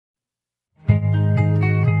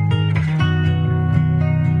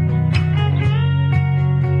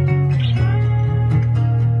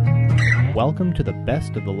welcome to the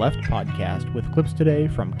Best of the Left podcast with clips today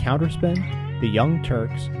from Counterspin, The Young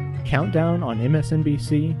Turks, Countdown on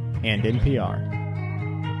MSNBC, and NPR.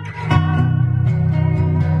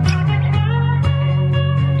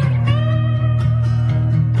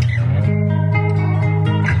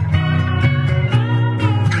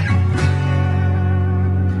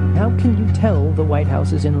 How can you tell the White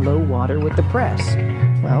House is in low water with the press?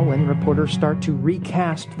 Well, when reporters start to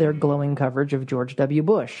recast their glowing coverage of George W.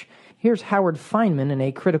 Bush. Here's Howard Fineman in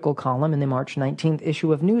a critical column in the March 19th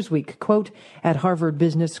issue of Newsweek. Quote, at Harvard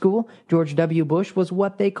Business School, George W. Bush was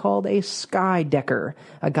what they called a skydecker,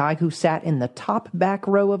 a guy who sat in the top back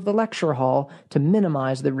row of the lecture hall to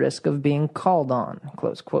minimize the risk of being called on,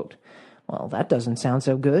 close quote. Well, that doesn't sound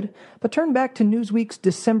so good. But turn back to Newsweek's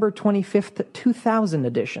December 25th, 2000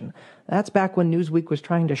 edition. That's back when Newsweek was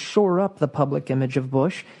trying to shore up the public image of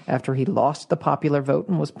Bush after he lost the popular vote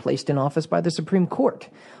and was placed in office by the Supreme Court.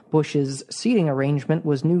 Bush's seating arrangement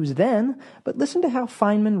was news then, but listen to how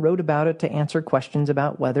Fineman wrote about it to answer questions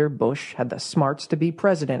about whether Bush had the smarts to be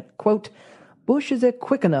president. Quote, Bush is a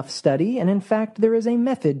quick enough study, and in fact there is a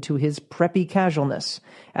method to his preppy casualness.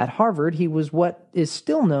 At Harvard, he was what is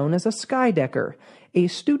still known as a skydecker, a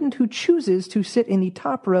student who chooses to sit in the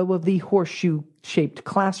top row of the horseshoe-shaped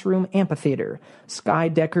classroom amphitheater.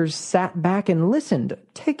 Skydeckers sat back and listened,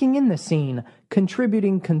 taking in the scene,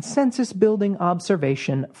 contributing consensus-building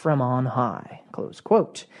observation from on high. Close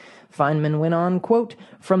quote. Fineman went on, quote,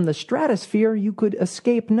 from the stratosphere you could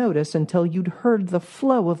escape notice until you'd heard the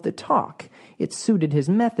flow of the talk. It suited his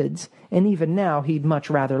methods, and even now he'd much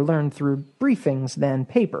rather learn through briefings than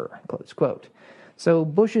paper, close quote. So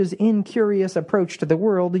Bush's incurious approach to the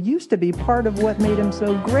world used to be part of what made him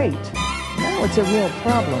so great. Now it's a real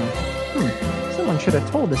problem. Someone should have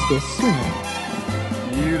told us this sooner.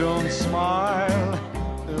 You don't smile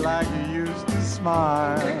like you used to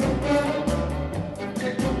smile.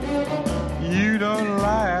 You don't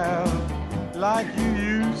laugh like you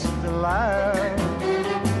used to laugh.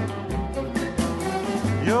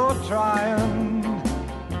 You're trying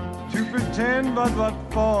to pretend, but what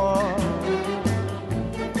for?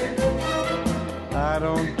 I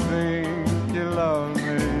don't think you love me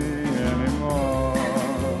anymore.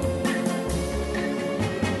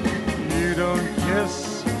 You don't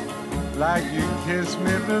kiss like you kissed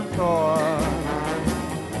me before.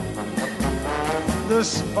 The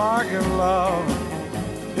spark of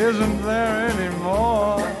love isn't there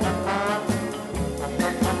anymore.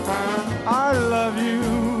 I love you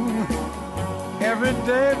every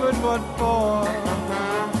day, but what for?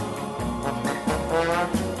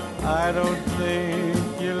 I don't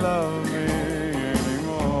think you love me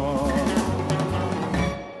anymore.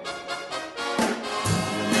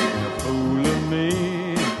 You made a fool of me,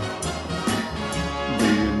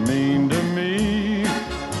 being mean to me,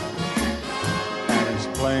 and it's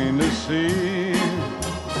plain to see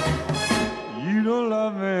you don't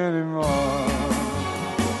love me anymore.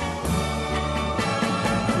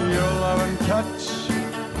 Your loving touch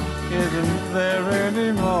isn't there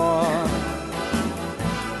anymore.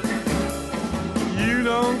 You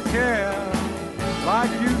don't care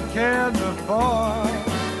like you cared before.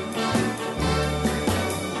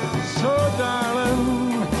 So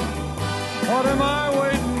darling, what am I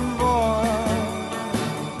waiting for?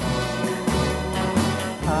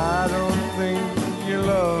 I don't think you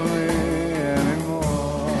love me anymore.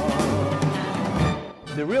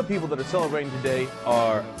 The real people that are celebrating today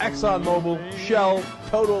are ExxonMobil, Shell,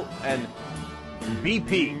 Total, and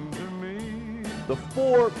BP. The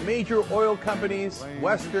four major oil companies,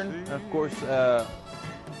 Western, of course,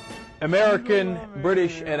 American,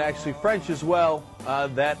 British, and actually French as well,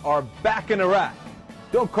 that are back in Iraq.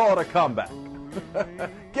 Don't call it a comeback.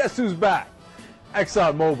 Guess who's back?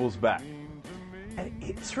 ExxonMobil's back. And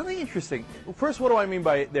it's really interesting. First, what do I mean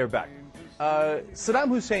by they're back? Saddam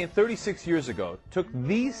Hussein, 36 years ago, took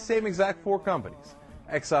these same exact four companies.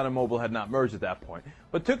 Exxon and Mobil had not merged at that point,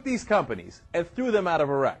 but took these companies and threw them out of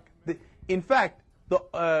Iraq. In fact, the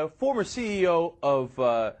former CEO of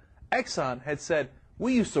Exxon had said,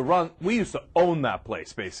 we used to own that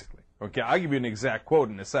place, basically. Okay, I'll give you an exact quote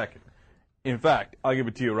in a second. In fact, I'll give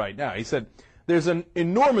it to you right now. He said, there's an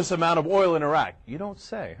enormous amount of oil in Iraq. You don't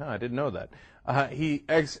say, huh? I didn't know that.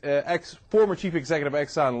 Former chief executive of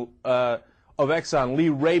Exxon, Lee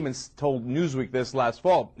Raymond, told Newsweek this last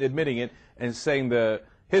fall, admitting it and saying the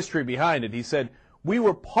history behind it. He said, we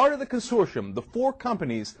were part of the consortium, the four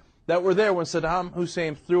companies that were there when Saddam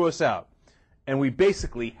Hussein threw us out. And we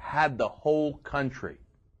basically had the whole country.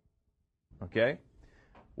 Okay?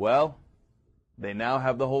 Well, they now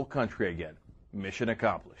have the whole country again. Mission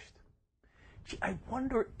accomplished. I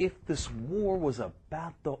wonder if this war was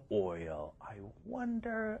about the oil. I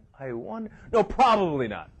wonder. No, probably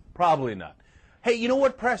not. Probably not. Hey, you know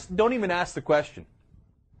what, press? Don't even ask the question.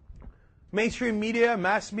 Mainstream media,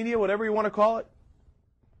 mass media, whatever you want to call it.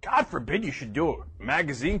 God forbid you should do a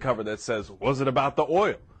magazine cover that says, was it about the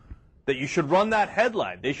oil? That you should run that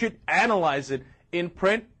headline. They should analyze it in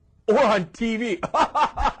print or on TV.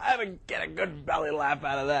 I would get a good belly laugh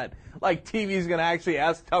out of that. Like TV's going to actually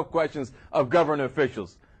ask tough questions of government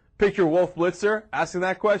officials. Picture Wolf Blitzer asking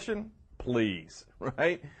that question? Please,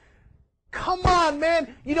 right? Come on,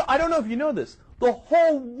 man. You know, I don't know if you know this. The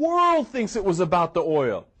whole world thinks it was about the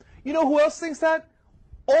oil. You know who else thinks that?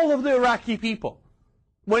 All of the Iraqi people.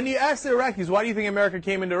 When you ask the Iraqis, why do you think America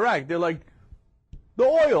came into Iraq? They're like, the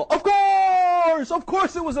oil. Of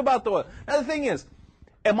course it was about the oil. Now the thing is,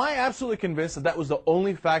 am I absolutely convinced that that was the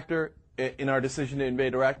only factor in our decision to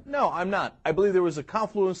invade Iraq? No, I'm not. I believe there was a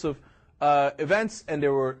confluence of events, and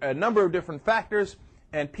there were a number of different factors,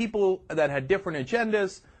 and people that had different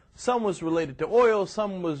agendas. Some was related to oil,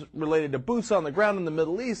 some was related to boots on the ground in the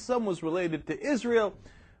Middle East, some was related to Israel.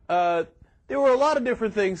 There were a lot of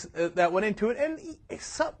different things that went into it, and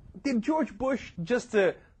did George Bush, just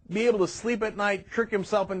to be able to sleep at night, trick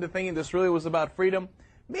himself into thinking this really was about freedom?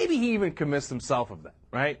 Maybe he even convinced himself of that,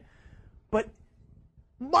 right? But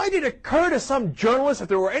might it occur to some journalists, if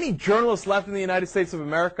there were any journalists left in the United States of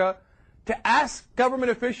America, to ask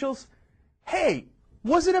government officials, hey,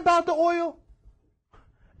 was it about the oil?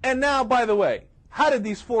 And now, by the way, how did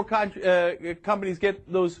these four companies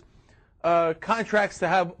get those contracts to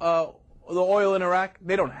have the oil in Iraq?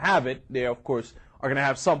 They don't have it. They, of course, are going to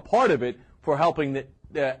have some part of it for helping the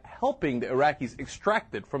Iraqis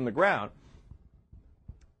extract it from the ground.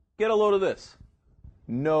 Get a load of this.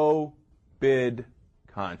 No bid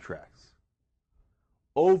contracts.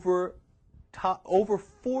 Over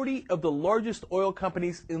 40 of the largest oil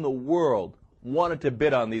companies in the world wanted to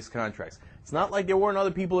bid on these contracts. It's not like there weren't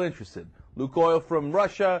other people interested. Lukoil from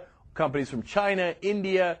Russia, companies from China,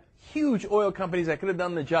 India, huge oil companies that could have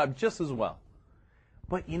done the job just as well.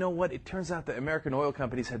 But you know what? It turns out that American oil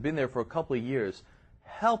companies had been there for a couple of years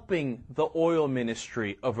helping the oil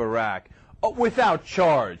ministry of Iraq without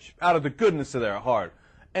charge, out of the goodness of their heart.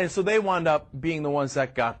 And so they wound up being the ones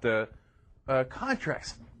that got the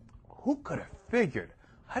contracts. Who could have figured?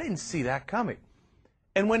 I didn't see that coming.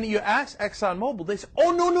 And when you ask ExxonMobil, they say,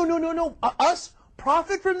 oh, no. Us?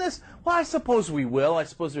 Profit from this? Well, I suppose we will. I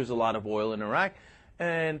suppose there's a lot of oil in Iraq.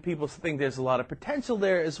 And people think there's a lot of potential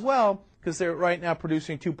there as well, because they're right now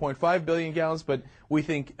producing 2.5 billion gallons, but we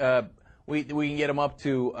think we can get them up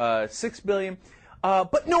to 6 billion.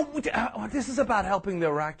 But no, this is about helping the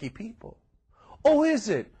Iraqi people. Oh, is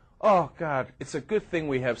it? Oh, God, it's a good thing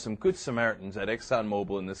we have some good Samaritans at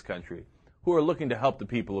ExxonMobil in this country who are looking to help the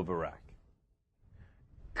people of Iraq.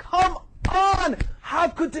 Come on! How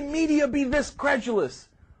could the media be this credulous?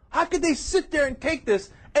 How could they sit there and take this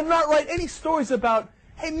and not write any stories about,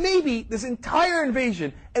 hey, maybe this entire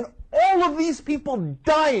invasion and all of these people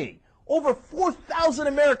dying, over 4,000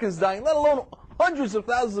 Americans dying, let alone hundreds of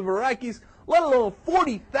thousands of Iraqis, let alone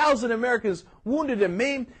 40,000 Americans wounded and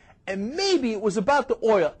maimed, and maybe it was about the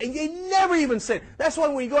oil. And they never even said. That's why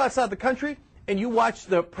when you go outside the country and you watch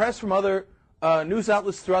the press from other news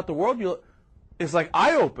outlets throughout the world, it's like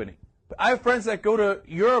eye-opening. I have friends that go to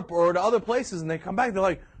Europe or to other places, and they come back, they're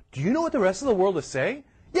like, do you know what the rest of the world is saying?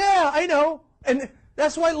 Yeah, I know. And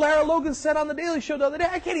that's why Lara Logan said on The Daily Show the other day,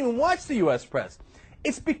 I can't even watch the U.S. press.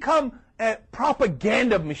 It's become a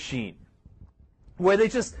propaganda machine where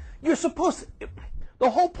you're supposed to, the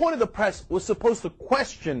whole point of the press was supposed to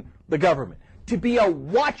question the government, to be a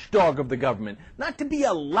watchdog of the government, not to be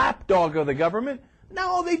a lapdog of the government. Now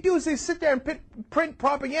all they do is they sit there and print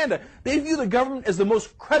propaganda. They view the government as the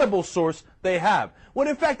most credible source they have, when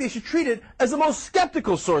in fact they should treat it as the most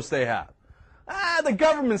skeptical source they have. The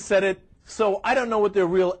government said it, so I don't know what their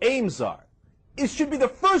real aims are. It should be the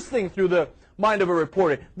first thing through the mind of a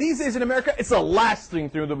reporter. These days in America, it's the last thing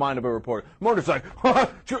through the mind of a reporter. Reporter's like,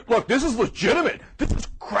 look, this is legitimate. This is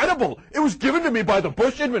credible. It was given to me by the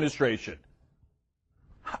Bush administration.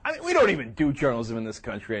 I mean, we don't even do journalism in this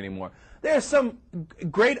country anymore. There are some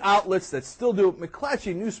great outlets that still do it.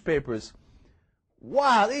 McClatchy newspapers,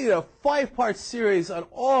 wow, they did a 5-part series on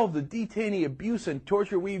all of the detainee abuse and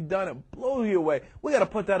torture we've done. It blows you away. We got to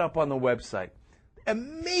put that up on the website.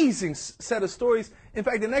 Amazing set of stories. In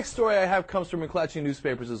fact, the next story I have comes from McClatchy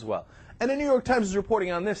newspapers as well. And the New York Times is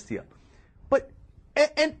reporting on this deal. But,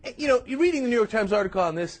 and you know, you're reading the New York Times article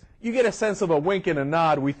on this, you get a sense of a wink and a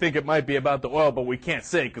nod. We think it might be about the oil, but we can't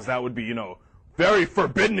say because that would be, you know, very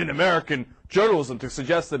forbidden in American journalism to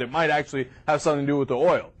suggest that it might actually have something to do with the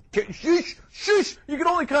oil. Shush, shush. You can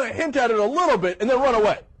only kind of hint at it a little bit and then run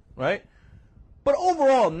away, right? But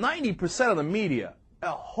overall, 90% of the media,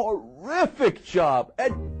 a horrific job,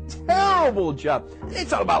 a terrible job. They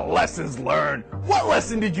talk about lessons learned. What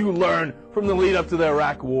lesson did you learn from the lead up to the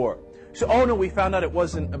Iraq War? So, oh no, we found out it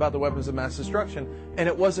wasn't about the weapons of mass destruction, and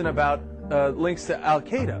it wasn't about links to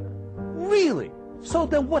Al-Qaeda. Really? So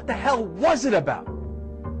then what the hell was it about?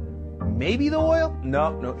 Maybe the oil?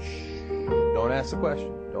 No, shh. Don't ask the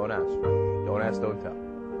question. Don't ask. Don't ask, don't tell.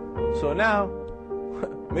 So now,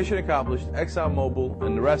 mission accomplished. ExxonMobil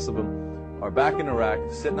and the rest of them are back in Iraq,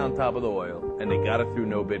 sitting on top of the oil, and they got it through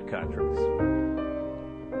no-bid contracts.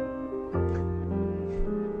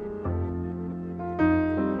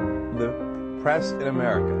 The press in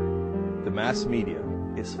America, the mass media,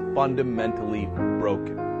 is fundamentally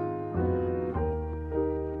broken.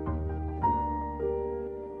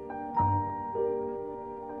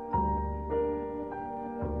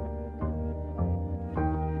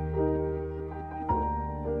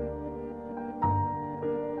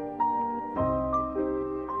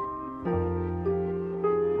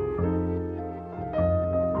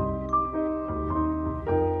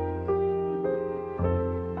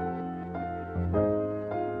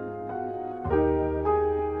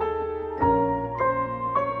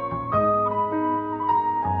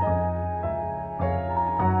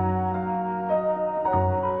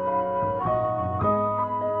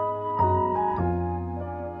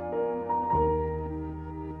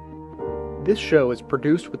 This show is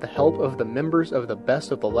produced with the help of the members of the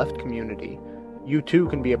Best of the Left community. You too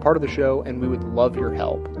can be a part of the show, and we would love your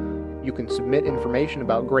help. You can submit information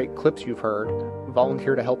about great clips you've heard,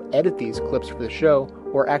 volunteer to help edit these clips for the show,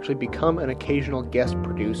 or actually become an occasional guest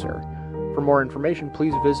producer. For more information,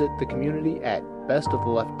 please visit the community at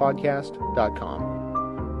bestoftheleft.podcast.com.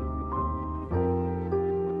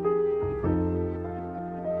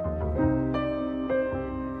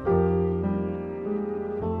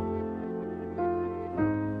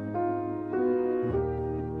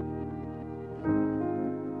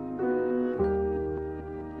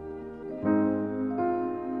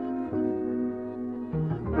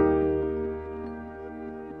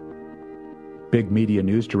 Big media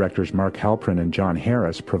news directors Mark Halperin and John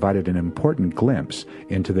Harris provided an important glimpse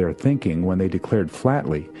into their thinking when they declared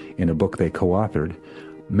flatly, in a book they co-authored,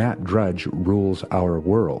 Matt Drudge rules our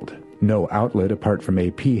world. No outlet apart from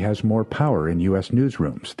AP has more power in U.S.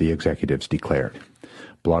 newsrooms, the executives declared.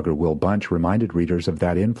 Blogger Will Bunch reminded readers of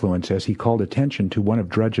that influence as he called attention to one of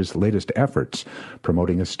Drudge's latest efforts,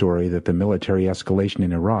 promoting a story that the military escalation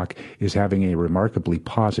in Iraq is having a remarkably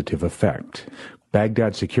positive effect.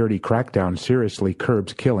 Baghdad security crackdown seriously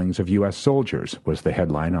curbs killings of U.S. soldiers, was the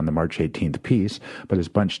headline on the March 18th piece, but as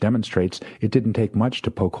Bunch demonstrates, it didn't take much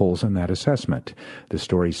to poke holes in that assessment. The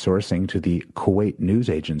story's sourcing to the Kuwait news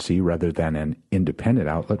agency rather than an independent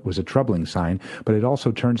outlet was a troubling sign, but it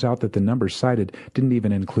also turns out that the numbers cited didn't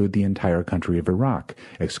even include the entire country of Iraq,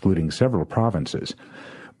 excluding several provinces.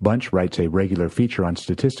 Bunch writes a regular feature on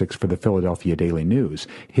statistics for the Philadelphia Daily News.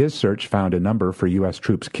 His search found a number for U.S.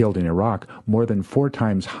 troops killed in Iraq more than 4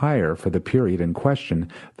 times higher for the period in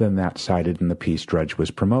question than that cited in the piece Drudge was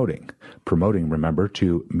promoting. Promoting, remember,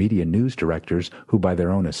 to media news directors who, by their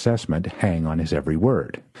own assessment, hang on his every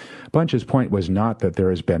word. Bunch's point was not that there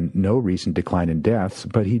has been no recent decline in deaths,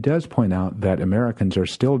 but he does point out that Americans are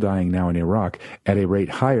still dying now in Iraq at a rate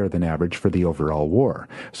higher than average for the overall war.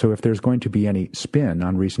 So if there's going to be any spin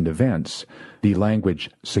on recent events, the language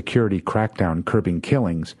security crackdown curbing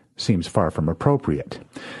killings seems far from appropriate.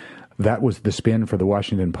 That was the spin for the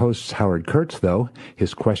Washington Post's Howard Kurtz, though.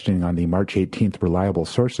 His questioning on the March 18th Reliable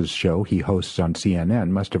Sources show he hosts on CNN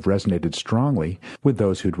must have resonated strongly with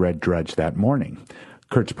those who'd read Drudge that morning.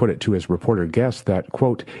 Kurtz put it to his reporter guest that,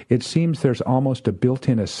 quote, "It seems there's almost a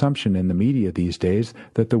built-in assumption in the media these days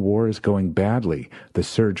that the war is going badly. The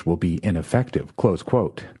surge will be ineffective," close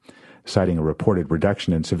quote. Citing a reported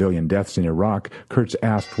reduction in civilian deaths in Iraq, Kurtz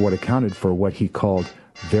asked what accounted for what he called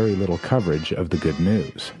very little coverage of the good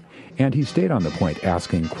news. And he stayed on the point,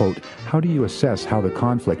 asking, quote, "How do you assess how the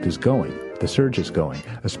conflict is going? The surge is going,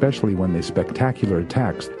 especially when the spectacular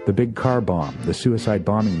attacks, the big car bomb, the suicide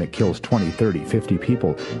bombing that kills 20, 30, 50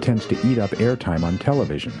 people tends to eat up airtime on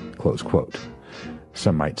television," close quote.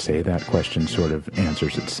 Some might say that question sort of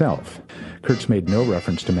answers itself. Kurtz made no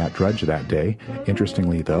reference to Matt Drudge that day.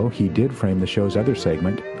 Interestingly, though, he did frame the show's other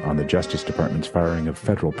segment on the Justice Department's firing of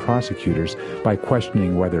federal prosecutors by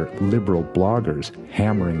questioning whether liberal bloggers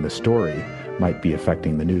hammering the story might be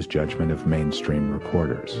affecting the news judgment of mainstream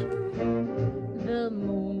reporters. The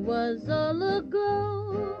moon was all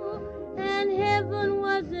aglow, heaven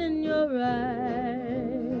was in your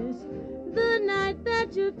eyes. The night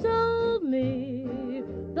that you took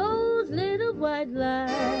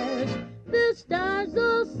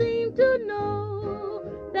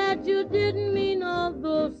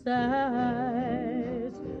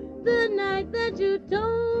night that you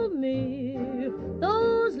told me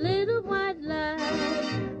those little white lies.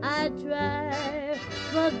 I try,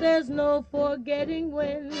 but there's no forgetting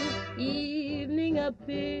when evening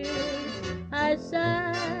appears. I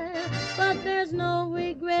sigh, but there's no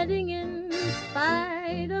regretting in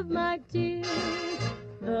spite of my tears.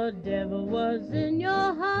 The devil was in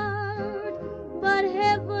your heart, but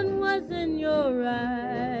heaven was in your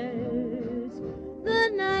eyes.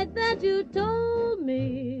 The night that you told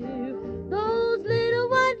me those little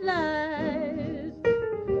white lies.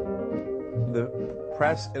 The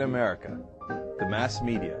press in America, the mass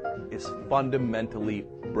media, is fundamentally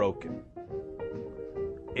broken.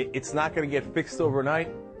 It's not going to get fixed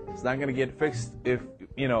overnight. It's not going to get fixed if,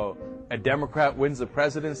 a Democrat wins the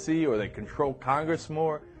presidency or they control Congress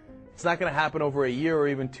more. It's not going to happen over a year or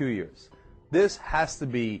even 2 years. This has to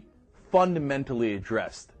be fundamentally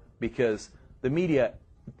addressed because the media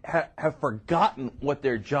have forgotten what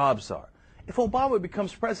their jobs are. If Obama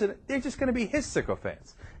becomes president, they're just going to be his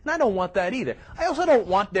sycophants. And I don't want that either. I also don't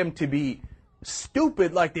want them to be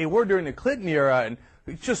stupid like they were during the Clinton era and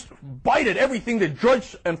just bite at everything that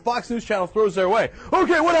Drudge and Fox News Channel throws their way.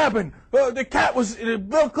 Okay, what happened? Bill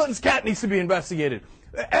Clinton's cat needs to be investigated.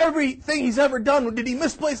 Everything he's ever done, did he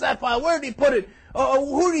misplace that file? Where did he put it?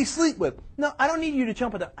 Who did he sleep with? No, I don't need you to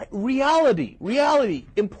jump at that. Reality,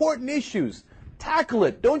 important issues. Tackle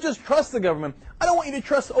it. Don't just trust the government. I don't want you to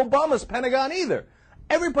trust Obama's Pentagon either.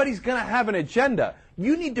 Everybody's going to have an agenda.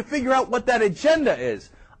 You need to figure out what that agenda is.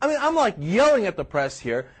 I mean, I'm like yelling at the press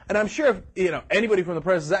here, and I'm sure if anybody from the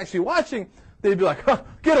press is actually watching, they'd be like,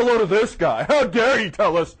 get a load of this guy. How dare he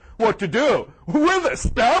tell us what to do? We're the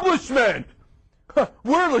establishment.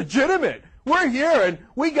 We're legitimate. We're here, and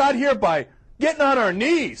we got here by getting on our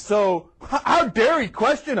knees. So how dare he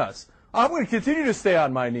question us? I'm going to continue to stay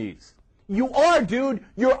on my knees. You are, dude.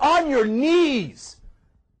 You're on your knees.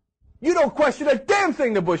 You don't question a damn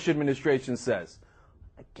thing the Bush administration says.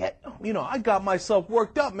 I got myself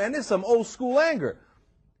worked up, man. This is some old school anger.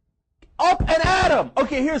 Up and at 'em.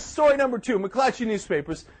 Okay, here's story number 2. McClatchy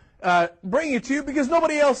newspapers bringing it to you because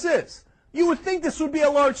nobody else is. You would think this would be a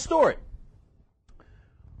large story.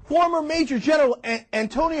 Former Major General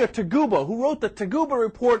Antonio Taguba, who wrote the Taguba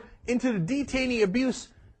Report into the detainee abuse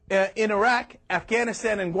in Iraq,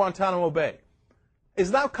 Afghanistan, and Guantanamo Bay,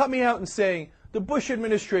 is now coming out and saying the Bush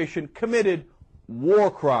administration committed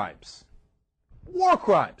war crimes. War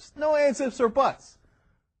crimes. No ands, ifs, or buts.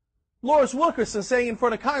 Lawrence Wilkerson saying in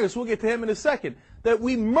front of Congress, we'll get to him in a second, that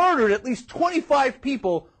we murdered at least 25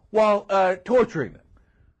 people while torturing them.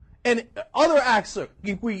 And other acts,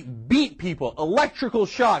 we beat people, electrical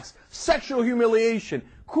shocks, sexual humiliation,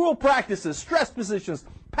 cruel practices, stress positions,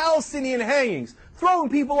 Palestinian hangings, throwing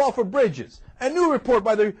people off of bridges. A new report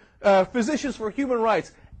by the Physicians for Human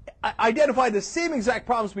Rights identified the same exact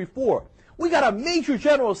problems before. We got a major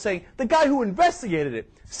general saying, the guy who investigated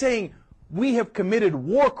it, saying, we have committed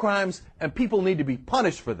war crimes and people need to be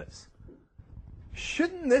punished for this.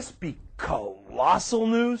 Shouldn't this be colossal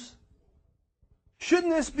news?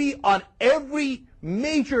 Shouldn't this be on every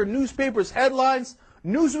major newspaper's headlines?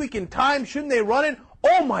 Newsweek and Time, shouldn't they run it?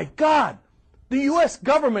 Oh my God, the U.S.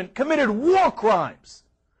 government committed war crimes.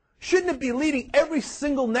 Shouldn't it be leading every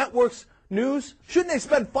single network's news? Shouldn't they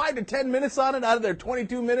spend 5 to 10 minutes on it out of their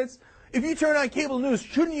 22 minutes? If you turn on cable news,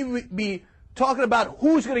 shouldn't you be talking about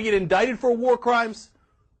who's going to get indicted for war crimes?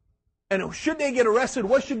 And should they get arrested?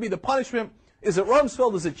 What should be the punishment? Is it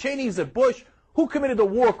Rumsfeld? Is it Cheney? Is it Bush? Who committed the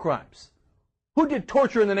war crimes? Who did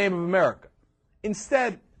torture in the name of America?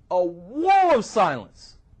 Instead, a wall of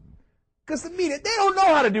silence. Because the media, they don't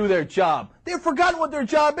know how to do their job. They've forgotten what their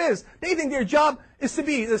job is. They think their job is to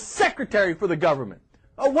be the secretary for the government.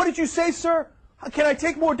 What did you say, sir? Can I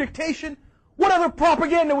take more dictation? What other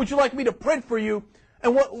propaganda would you like me to print for you?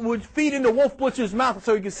 And what would feed into Wolf Blitzer's mouth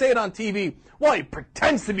so he can say it on TV? Well, he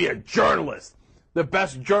pretends to be a journalist. The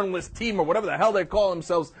best journalist team or whatever the hell they call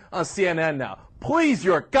themselves on CNN now. Please,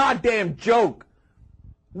 you're a goddamn joke.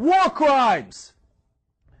 War crimes.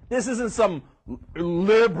 This isn't some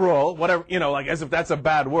liberal, whatever, like as if that's a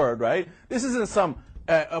bad word, right? This isn't some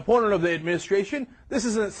opponent of the administration. This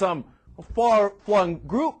isn't some far-flung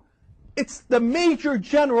group. It's the major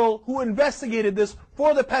general who investigated this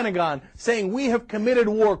for the Pentagon saying we have committed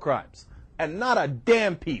war crimes. And not a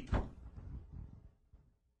damn peep.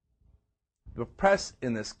 The press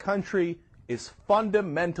in this country is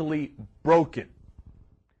fundamentally broken.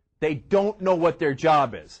 They don't know what their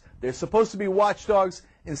job is. They're supposed to be watchdogs.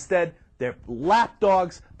 Instead, they're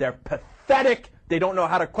lapdogs. They're pathetic. They don't know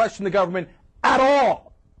how to question the government at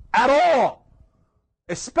all. At all.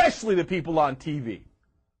 Especially the people on TV.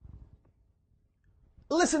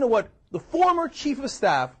 Listen to what the former chief of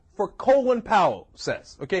staff for Colin Powell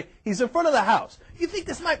says. Okay, he's in front of the House. You think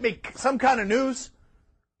this might make some kind of news?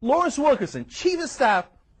 Lawrence Wilkerson, Chief of Staff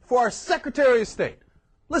for our Secretary of State.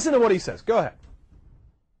 Listen to what he says. Go ahead.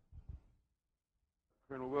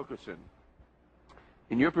 Colonel Wilkerson,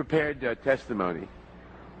 in your prepared testimony,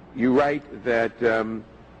 you write that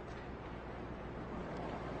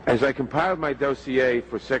as I compiled my dossier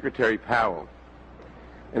for Secretary Powell,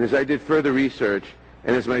 and as I did further research,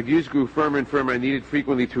 and as my views grew firmer and firmer, I needed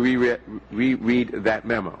frequently to reread that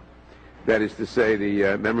memo. That is to say,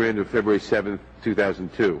 the memorandum of February 7th,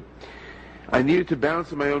 2002. I needed to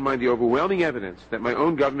balance in my own mind the overwhelming evidence that my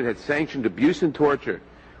own government had sanctioned abuse and torture,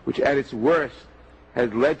 which at its worst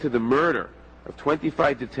had led to the murder of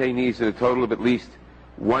 25 detainees and a total of at least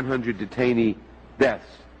 100 detainee deaths.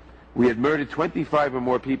 We had murdered 25 or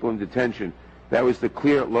more people in detention. That was the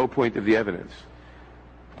clear low point of the evidence.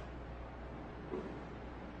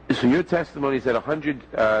 So your testimony is that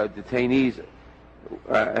 100 detainees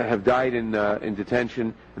have died in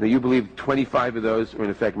detention, and that you believe 25 of those were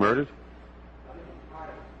in effect murdered?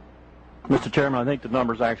 Mr. Chairman, I think the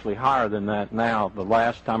number is actually higher than that now. The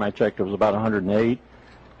last time I checked, it was about 108,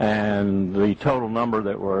 and the total number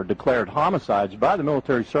that were declared homicides by the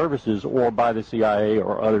military services or by the CIA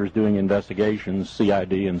or others doing investigations,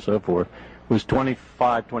 CID and so forth, was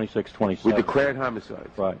 25, 26, 27. We declared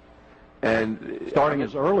homicides. Right. And starting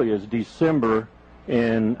as early as December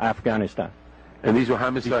in Afghanistan. And these were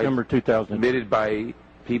homicides December 2000. committed by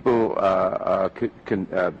people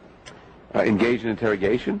engaged in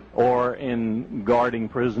interrogation? Or in guarding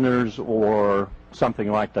prisoners or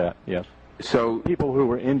something like that, yes. So people who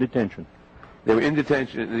were in detention. They were in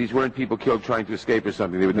detention, and these weren't people killed trying to escape or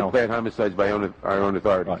something. They were declared homicides by our own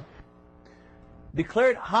authorities. Right.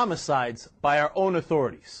 Declared homicides by our own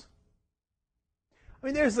authorities. I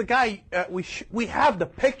mean, there's the guy, we have the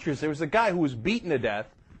pictures. There was a guy who was beaten to death,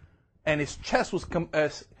 and his chest was,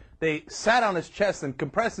 they sat on his chest and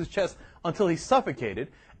compressed his chest until he suffocated,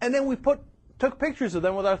 and then we took pictures of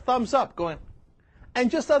them with our thumbs up going. And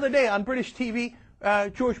just the other day on British TV,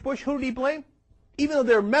 George Bush, who did he blame? Even though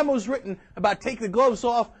there are memos written about take the gloves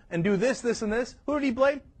off and do this, this, and this, who did he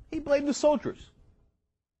blame? He blamed the soldiers.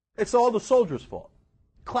 It's all the soldiers' fault.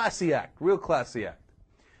 Classy act, real classy act.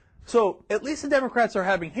 So at least the Democrats are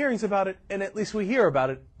having hearings about it, and at least we hear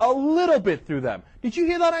about it a little bit through them. Did you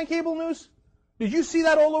hear that on cable news? Did you see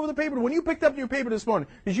that all over the paper? When you picked up your paper this morning,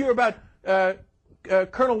 did you hear about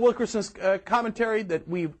Colonel Wilkerson's commentary that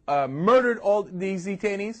we've murdered all these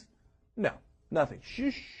detainees? No, nothing.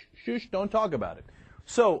 Shush, shush, don't talk about it.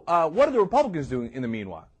 So what are the Republicans doing in the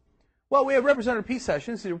meanwhile? Well, we have Representative Pete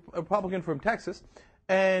Sessions, a Republican from Texas,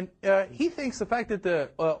 and he thinks the fact that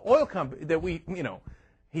the oil company, that we,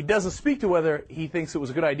 he doesn't speak to whether he thinks it was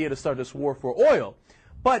a good idea to start this war for oil,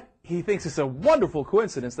 but he thinks it's a wonderful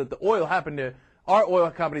coincidence that our oil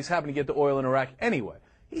companies happen to get the oil in Iraq anyway.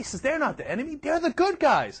 He says they're not the enemy, they're the good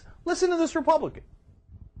guys. Listen to this Republican.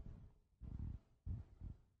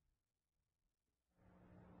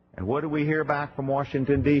 And what do we hear back from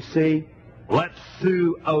Washington, D.C.? Let's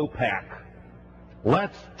sue OPEC.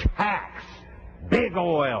 Let's tax big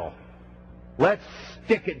oil. Let's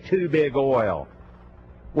stick it to big oil.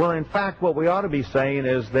 Well, in fact, what we ought to be saying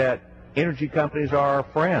is that energy companies are our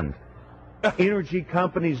friend. Energy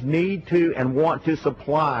companies need to and want to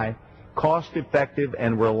supply cost-effective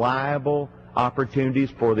and reliable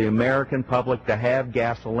opportunities for the American public to have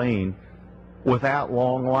gasoline without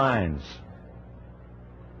long lines.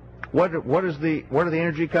 What are the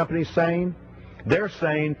energy companies saying? They're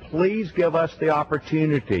saying, please give us the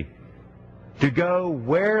opportunity to go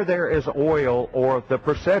where there is oil or the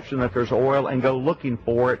perception that there's oil and go looking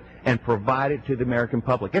for it and provide it to the American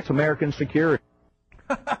public. It's American security.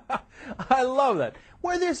 I love that.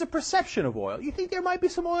 Where there's a perception of oil. You think there might be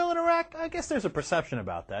some oil in Iraq? I guess there's a perception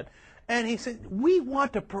about that. And he said, we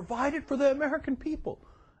want to provide it for the American people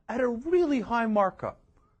at a really high markup.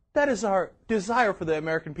 That is our desire for the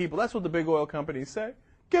American people. That's what the big oil companies say.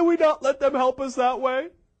 Can we not let them help us that way?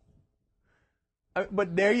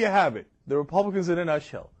 But there you have it. The Republicans in a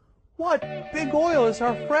nutshell. What? Big oil is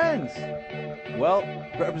our friends. Well,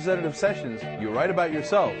 Representative Sessions, you're right about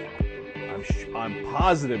yourself. I'm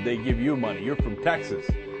positive they give you money. You're from Texas.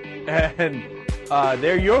 And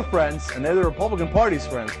they're your friends, and they're the Republican Party's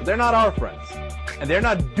friends, but they're not our friends. And they're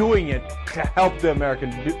not doing it to help the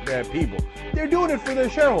American people. They're doing it for their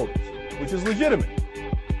shareholders, which is legitimate.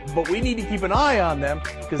 But we need to keep an eye on them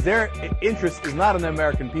because their interest is not in the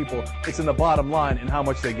American people. It's in the bottom line and how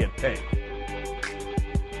much they get paid.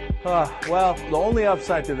 Well, the only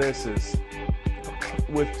upside to this is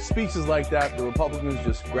with speeches like that, the Republicans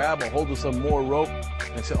just grab a hold of some more rope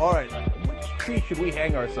and say, all right, tree should we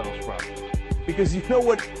hang ourselves from? Because you know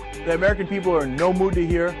what the American people are in no mood to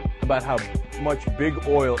hear? About how much big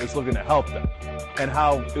oil is looking to help them. And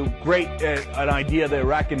how great an idea the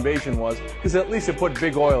Iraq invasion was, because at least it put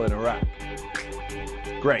big oil in Iraq.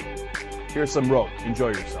 Great. Here's some rope. Enjoy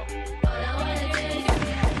yourself.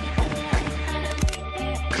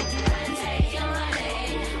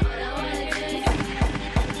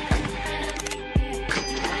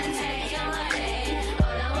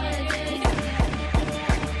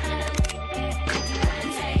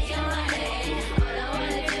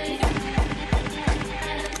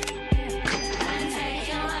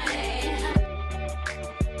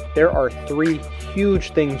 There are 3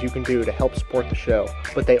 huge things you can do to help support the show,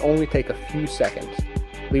 but they only take a few seconds.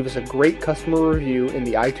 Leave us a great customer review in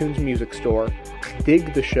the iTunes Music Store,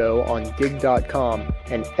 dig the show on dig.com,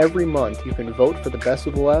 and every month you can vote for the Best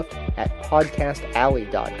of the Left at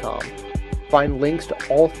podcastalley.com. Find links to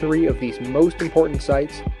all 3 of these most important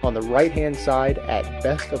sites on the right-hand side at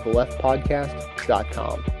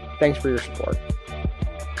bestoftheleft.podcast.com. Thanks for your support.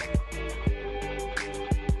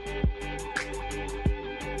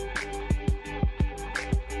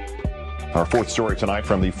 Our fourth story tonight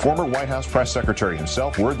from the former White House press secretary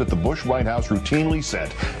himself, word that the Bush White House routinely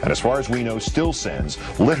sent, and as far as we know still sends,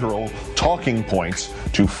 literal talking points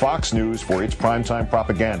to Fox News for its primetime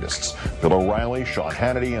propagandists, Bill O'Reilly, Sean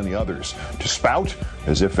Hannity, and the others, to spout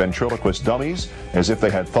as if ventriloquist dummies, as if they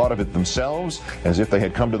had thought of it themselves, as if they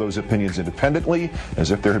had come to those opinions independently, as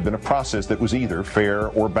if there had been a process that was either fair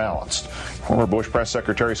or balanced. Former Bush press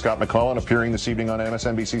secretary Scott McClellan, appearing this evening on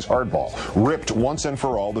MSNBC's Hardball, ripped once and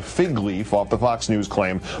for all the fig leaf off the Fox News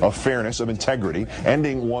claim of fairness, of integrity,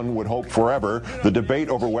 ending, one would hope forever, the debate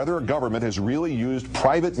over whether a government has really used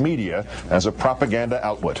private media as a propaganda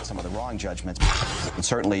outlet. Some of the wrong judgments. And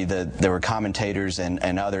certainly there were commentators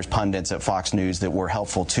and others, pundits at Fox News that were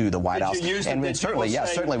helpful to the White House. And certainly,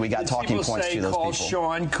 certainly we got talking points to those people. Call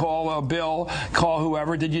Sean, call Bill, call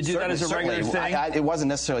whoever. Did you do that as a regular thing? It wasn't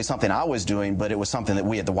necessarily something I was doing, but it was something that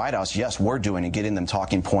we at the White House, yes, were doing, and getting them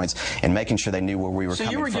talking points and making sure they knew where we were coming from.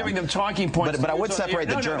 So you were giving them talking points. But I would separate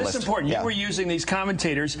the journalists. That's important. Yeah. You were using these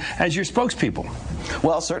commentators as your spokespeople.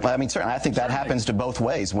 Well, certainly. I mean, certainly. I think that happens to both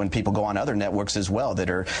ways when people go on other networks as well that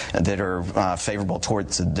are favorable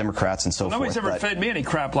towards the Democrats and so forth. Nobody's ever fed me any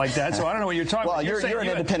crap like that, so I don't know what you're talking about. Well, you're an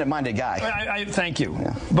independent-minded guy. Thank you.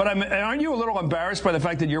 Yeah. But aren't you a little embarrassed by the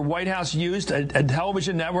fact that your White House used a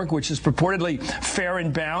television network which is purportedly fair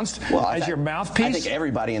and balanced as your mouthpiece? I think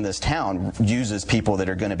everybody in this town uses people that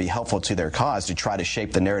are going to be helpful to their cause to try to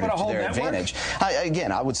shape the narrative to their advantage.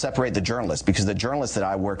 Again, I would separate the journalists, because the journalists that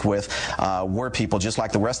I worked with were people just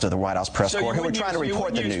like the rest of the White House press corps who were trying to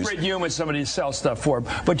report the news. You wouldn't use Brit Hume as somebody to sell stuff for,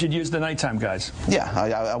 but you'd use the nighttime guys. Yeah,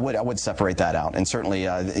 I would separate that out, and certainly,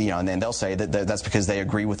 and then they'll say that that's because they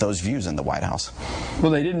agree with those views in the White House.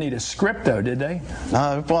 Well, they didn't need a script, though, did they?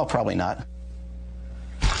 Well, probably not.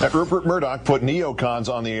 That Rupert Murdoch put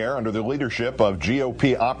neocons on the air under the leadership of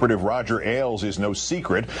GOP operative Roger Ailes is no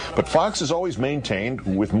secret, but Fox has always maintained,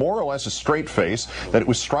 with more or less a straight face, that it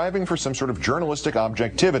was striving for some sort of journalistic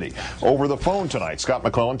objectivity. Over the phone tonight, Scott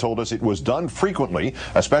McClellan told us it was done frequently,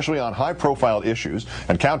 especially on high-profile issues,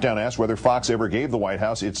 and Countdown asked whether Fox ever gave the White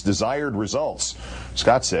House its desired results.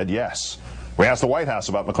 Scott said yes. We asked the White House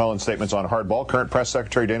about McClellan's statements on Hardball. Current Press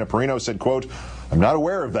Secretary Dana Perino said, quote, "I'm not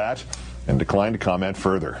aware of that," and declined to comment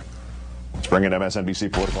further. Let's bring in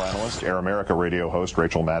MSNBC political analyst, Air America radio host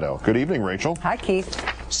Rachel Maddow. Good evening, Rachel. Hi, Keith.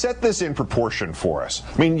 Set this in proportion for us.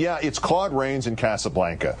 I mean, yeah, it's Claude Rains in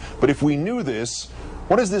Casablanca, but if we knew this,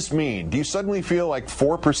 what does this mean? Do you suddenly feel like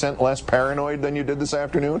 4% less paranoid than you did this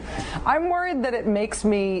afternoon? I'm worried that it makes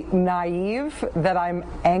me naive, that I'm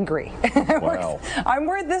angry. Wow. I'm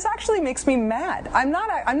worried this actually makes me mad. I'm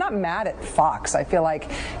not mad at Fox. I feel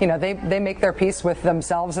like, they make their peace with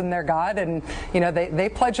themselves and their God, and, they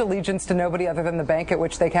pledge allegiance to nobody other than the bank at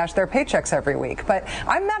which they cash their paychecks every week. But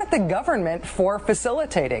I'm mad at the government for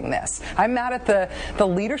facilitating this. I'm mad at the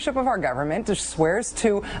leadership of our government, which swears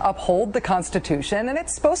to uphold the Constitution, and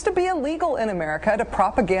it's supposed to be illegal in America to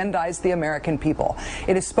propagandize the American people.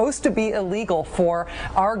 It is supposed to be illegal for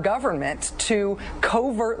our government to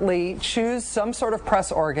covertly choose some sort of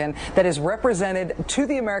press organ that is represented to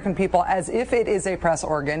the American people as if it is a press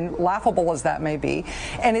organ, laughable as that may be,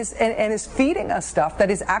 and is feeding us stuff that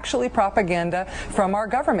is actually propaganda from our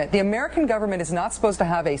government. The American government is not supposed to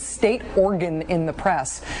have a state organ in the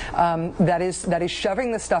press that is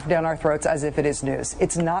shoving the stuff down our throats as if it is news.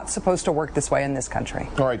 It's not supposed to work this way in this country. country.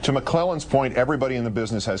 All right, to McClellan's point, everybody in the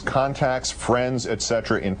business has contacts, friends,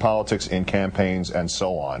 etc. in politics, in campaigns, and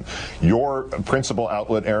so on. Your principal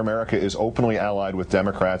outlet, Air America, is openly allied with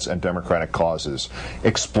Democrats and Democratic causes.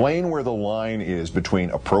 Explain where the line is between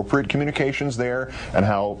appropriate communications there and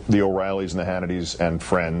how the O'Reillys and the Hannitys and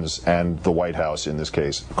friends and the White House, in this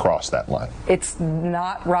case, cross that line. It's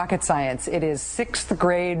not rocket science. It is 6th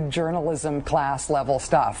grade journalism class level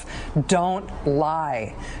stuff. Don't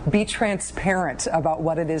lie. Be transparent about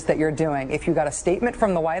what it is that you're doing. If you got a statement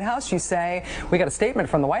from the White House, you say, we got a statement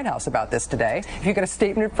from the White House about this today. If you got a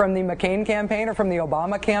statement from the McCain campaign or from the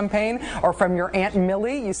Obama campaign or from your Aunt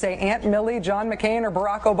Millie, you say, Aunt Millie, John McCain, or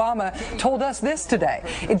Barack Obama told us this today.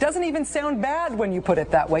 It doesn't even sound bad when you put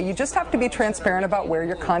it that way. You just have to be transparent about where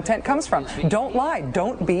your content comes from. Don't lie.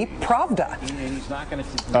 Don't be Pravda.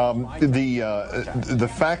 The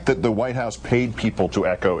fact that the White House paid people to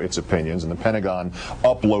echo its opinions and the Pentagon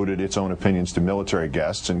uploaded its own opinions to military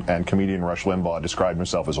guests, and comedian Rush Limbaugh described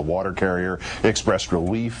himself as a water carrier, expressed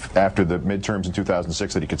relief after the midterms in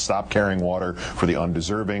 2006 that he could stop carrying water for the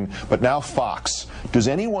undeserving. But now Fox. Does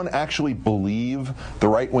anyone actually believe the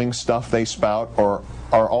right-wing stuff they spout, or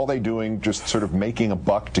are all they doing just sort of making a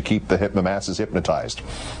buck to keep the masses hypnotized?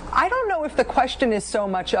 I don't know if the question is so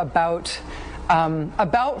much about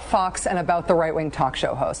Fox and about the right-wing talk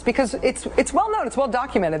show host, because it's well known, it's well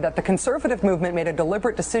documented that the conservative movement made a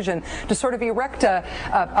deliberate decision to sort of erect a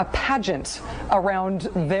pageant around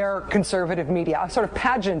their conservative media, a sort of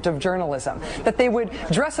pageant of journalism, that they would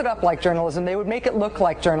dress it up like journalism, they would make it look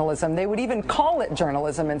like journalism, they would even call it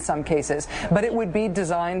journalism in some cases, but it would be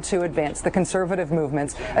designed to advance the conservative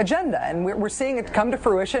movement's agenda. And we're seeing it come to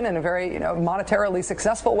fruition in a very monetarily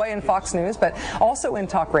successful way in Fox News, but also in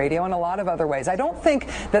talk radio and a lot of other ways. I don't think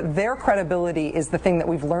that their credibility is the thing that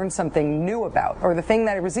we've learned something new about, or the thing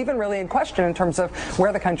that was even really in question in terms of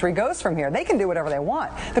where the country goes from here. They can do whatever they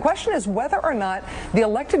want. The question is whether or not the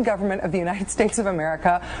elected government of the United States of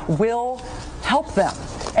America will help them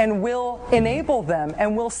and will enable them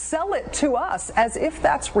and will sell it to us as if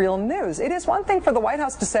that's real news. It is one thing for the White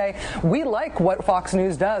House to say, we like what Fox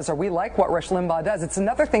News does, or we like what Rush Limbaugh does. It's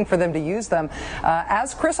another thing for them to use them,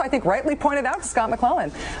 as Chris, I think, rightly pointed out to Scott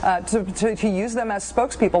McClellan, to use them as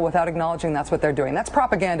spokespeople without acknowledging that's what they're doing. That's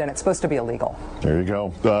propaganda, and it's supposed to be illegal. There you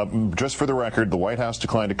go. Just for the record, the White House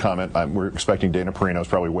declined to comment. We're expecting Dana Perino's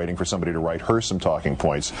probably waiting for somebody to write her some talking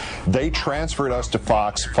points. They transferred us to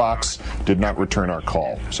Fox. Fox did not return our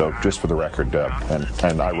call. So just for the record,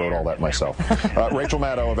 and I wrote all that myself. Rachel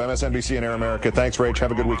Maddow of MSNBC and Air America. Thanks, Rach.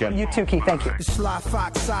 Have a good weekend. You too, Keith. Thank you. The Sly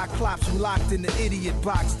Fox Cyclops who locked in the idiot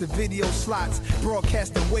box. The video slots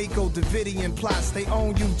broadcasting Waco, Davidian plots. They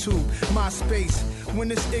own YouTube, MySpace. When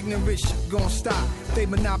this ignorant shit gon' stop? They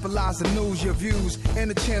monopolize the news, your views, and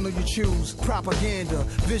the channel you choose. Propaganda,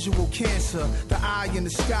 visual cancer, the eye in the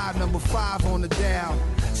sky, number 5 on the dial.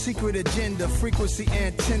 Secret agenda, frequency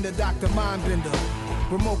antenna, Dr. Mindbender.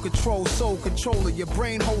 Remote control, soul controller, your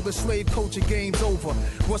brain holder, slave coach, your game's over.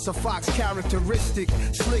 What's a Fox characteristic?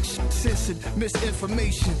 Slick shit, censored,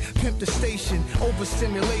 misinformation, pimp the station,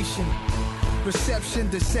 overstimulation. Reception,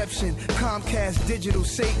 deception, Comcast, digital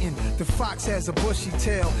Satan. The fox has a bushy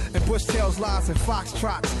tail, and bush tails lies in fox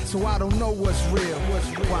trots. So I don't know what's real.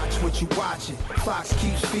 Watch what you watching. Fox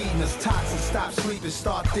keeps feeding us toxins. Stop sleeping,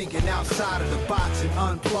 start thinking outside of the box and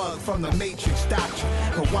unplug from the matrix doctrine.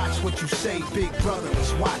 But watch what you say, big brother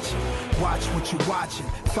is watching. Watch what you watching.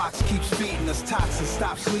 Fox keeps feeding us toxins.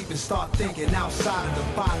 Stop sleeping, start thinking outside of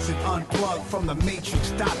the box and unplug from the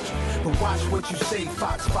matrix doctrine. But watch what you say,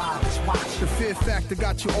 Fox 5 is watching. The fear factor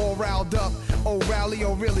got you all riled up. Oh, rally,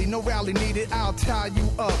 oh, really? No rally needed. I'll tie you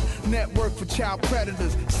up. Network for child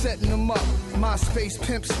predators, setting them up. MySpace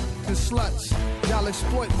pimps and sluts. Y'all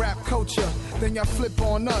exploit rap culture, then y'all flip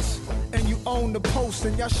on us. And you own the post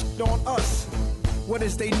and y'all shit on us. What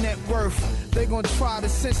is they net worth? They gonna try to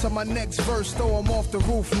censor my next verse, throw 'em off the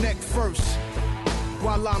roof neck first.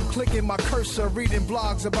 While I'm clicking my cursor, reading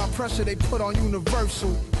blogs about pressure they put on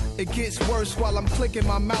Universal. It gets worse while I'm clicking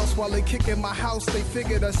my mouse, while they kicking my house. They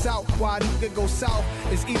figured us out. Why a nigga go south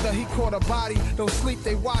is either he caught a body, don't sleep,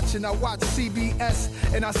 they watching. I watch CBS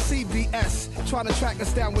and I CBS, trying to track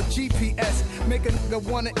us down with GPS. Make a nigga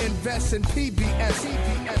wanna invest in PBS.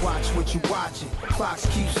 Watch what you watching. Fox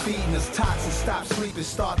keeps feeding us toxins. Stop sleeping,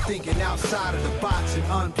 start thinking outside of the box and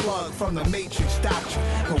unplug from the matrix doctrine.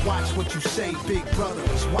 But watch what you say, big brother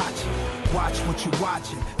is watching. Watch what you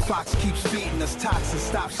watching. Fox keeps feeding us toxins.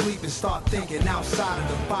 Stop sleeping, start thinking outside of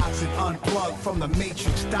the box and unplug from the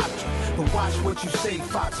matrix doctrine. But watch what you say,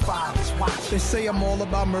 Fox 5 is watching. They say I'm all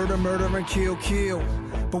about murder, murder and kill, kill.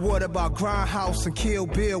 But what about Grindhouse and Kill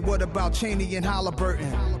Bill? What about Cheney and Halliburton?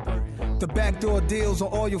 The backdoor deals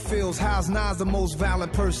on oil fields. How's Nas the most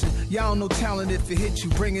violent person? Y'all know talent if it hit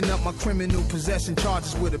you. Bringing up my criminal possession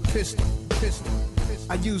charges with a pistol.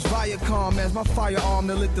 I use Viacom as my firearm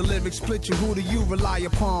to let the lyrics split you. Who do you rely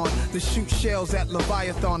upon to shoot shells at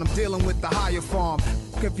Leviathan? I'm dealing with the higher form.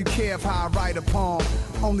 If you care of how I write a poem.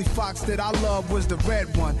 Only fox that I love was the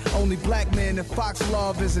red one. Only black man that Fox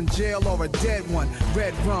love is in jail or a dead one.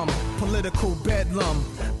 Red rum, political bedlam.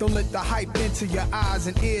 Don't let the hype enter your eyes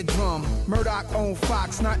and eardrum. Murdoch on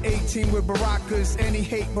Fox, not 18 with Baracas. And he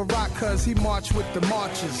hate Barack cause he marched with the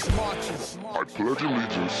marches. I pledge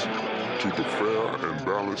allegiance to the fair and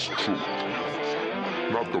balanced truth.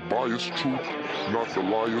 Not the biased truth, not the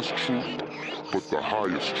liar's truth, but the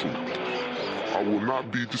highest truth. I will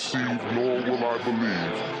not be deceived, nor will I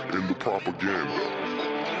believe in the propaganda.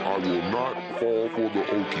 I will not fall for the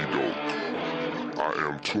okie doke. I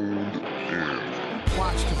am tuned in.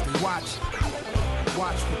 Watch cause they watch.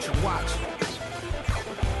 Watch what you watch.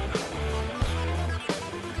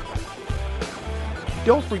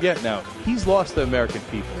 Don't forget now, he's lost the American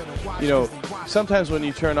people. You know, sometimes when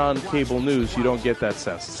you turn on cable news, you don't get that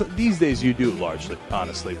sense. So these days you do, largely,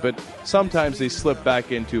 honestly. But sometimes they slip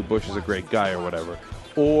back into Bush is a great guy or whatever.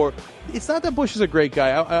 Or it's not that Bush is a great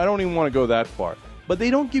guy. I don't even want to go that far. But they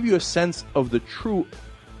don't give you a sense of the true,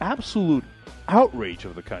 absolute outrage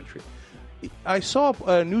of the country. I saw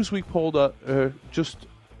a Newsweek poll just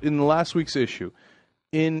in the last week's issue.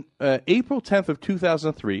 In April 10th of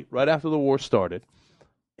 2003, right after the war started,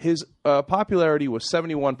 his popularity was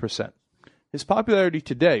 71%. His popularity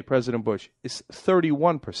today, President Bush, is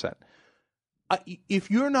 31%. If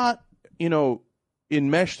you're not,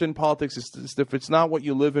 enmeshed in politics, if it's not what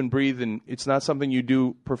you live and breathe and it's not something you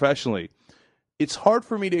do professionally, it's hard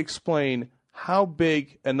for me to explain how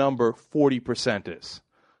big a number 40% is.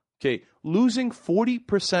 Okay, losing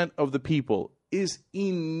 40% of the people is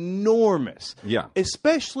enormous. Yeah.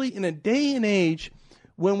 Especially in a day and age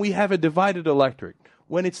when we have a divided electorate.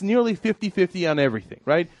 When it's nearly 50-50 on everything,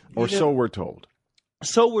 right? Or so we're told.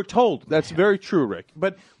 So we're told. That's very true, Rick.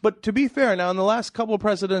 But to be fair, now in the last couple of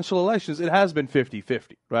presidential elections, it has been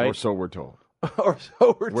 50-50, right? Or so we're told. Or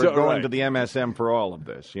so we're told. We're going right. to the MSM for all of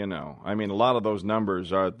this, I mean, a lot of those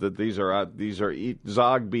numbers are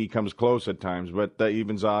Zogby comes close at times, but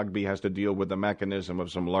even Zogby has to deal with the mechanism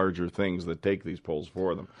of some larger things that take these polls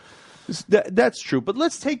for them. That's true, but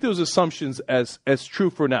let's take those assumptions as true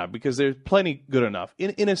for now, because they're plenty good enough.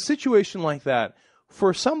 In a situation like that,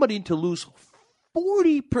 for somebody to lose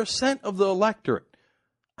 40% of the electorate,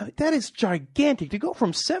 I mean, that is gigantic. To go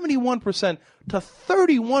from 71% to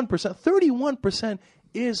 31%, 31%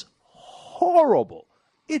 is horrible.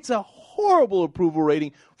 It's a horrible approval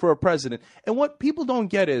rating for a president. And what people don't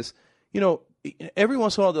get is, every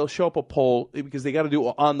once in a while they'll show up a poll because they got to do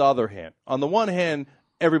on the other hand. On the one hand,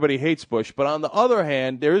 everybody hates Bush, but on the other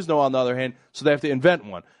hand, there is no on the other hand, so they have to invent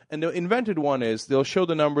one. And the invented one is they'll show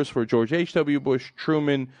the numbers for George H.W. Bush,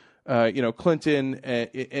 Truman, Clinton,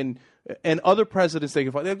 and other presidents they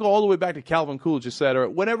can find. They'll go all the way back to Calvin Coolidge, et cetera,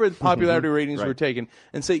 whenever the popularity ratings were taken,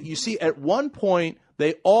 and say, you see, at one point,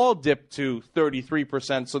 they all dipped to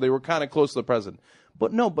 33%, so they were kind of close to the president.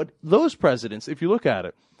 But those presidents, if you look at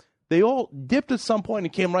it, they all dipped at some point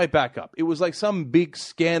and came right back up. It was like some big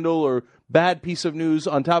scandal or bad piece of news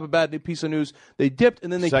on top of bad piece of news. They dipped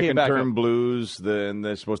and then they came back up. Second-term blues, then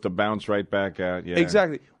they're supposed to bounce right back out. Yeah.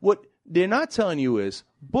 Exactly. What they're not telling you is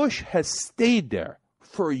Bush has stayed there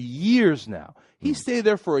for years now. He stayed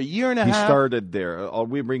there for a year and a half. He started there.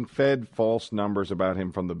 We fed false numbers about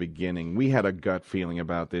him from the beginning. We had a gut feeling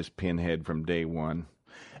about this pinhead from day one.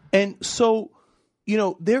 And so,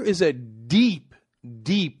 there is a deep,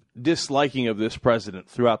 deep disliking of this president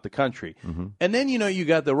throughout the country. Mm-hmm. And then, you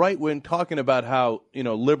got the right wing talking about how,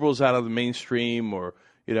 liberals out of the mainstream or,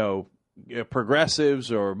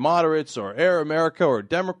 progressives or moderates or Air America or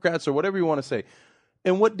Democrats or whatever you want to say.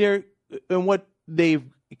 And what they've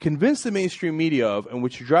convinced the mainstream media of, and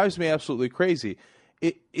which drives me absolutely crazy,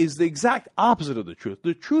 it is the exact opposite of the truth.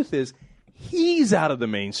 The truth is he's out of the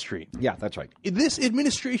mainstream. Yeah, that's right. This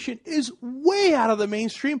administration is way out of the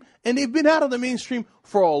mainstream, and they've been out of the mainstream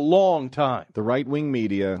for a long time. The right-wing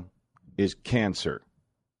media is cancer.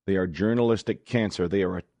 They are journalistic cancer. They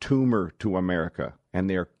are a tumor to America, and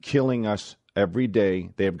they are killing us every day.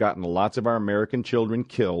 They have gotten lots of our American children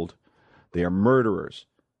killed. They are murderers,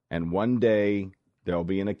 and one day there'll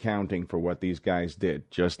be an accounting for what these guys did,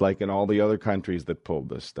 just like in all the other countries that pulled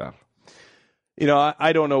this stuff.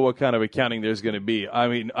 I don't know what kind of accounting there's going to be. I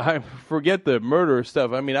mean, I forget the murder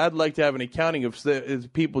stuff. I mean, I'd like to have an accounting of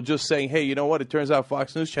people just saying, hey, you know what? It turns out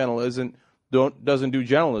Fox News Channel doesn't do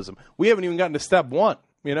journalism. We haven't even gotten to step one,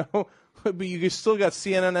 But you still got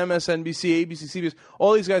CNN, MSNBC, ABC, CBS,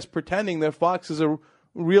 all these guys pretending that Fox is a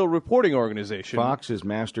real reporting organization. Fox is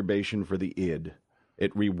masturbation for the id.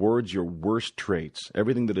 It rewards your worst traits.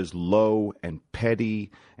 Everything that is low and petty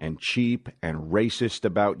and cheap and racist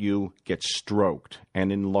about you gets stroked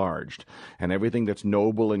and enlarged. And everything that's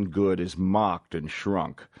noble and good is mocked and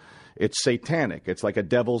shrunk. It's satanic. It's like a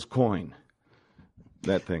devil's coin,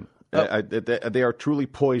 that thing. They are truly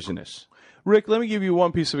poisonous. Rick, let me give you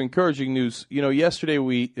one piece of encouraging news. Yesterday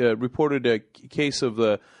we reported a case of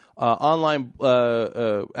the online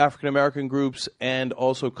African-American groups and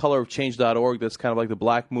also colorofchange.org, that's kind of like the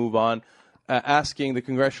Black Move On, asking the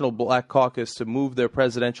Congressional Black Caucus to move their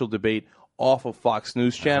presidential debate off of Fox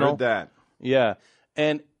News Channel. I heard that. Yeah,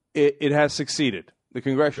 and it has succeeded. The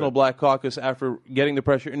Congressional Black Caucus, after getting the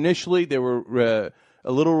pressure, initially they were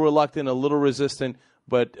a little reluctant, a little resistant,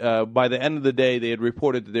 but by the end of the day, they had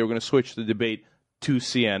reported that they were going to switch the debate to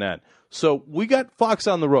CNN. So we got Fox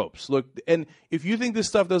on the ropes. Look, and if you think this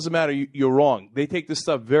stuff doesn't matter, you're wrong. They take this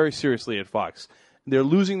stuff very seriously at Fox. They're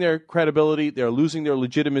losing their credibility, they're losing their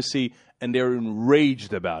legitimacy, and they're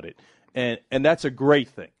enraged about it. And that's a great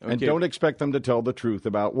thing. Okay? And don't expect them to tell the truth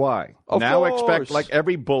about why. Of now course. Expect, like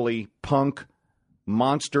every bully, punk,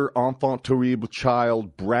 monster, enfant terrible,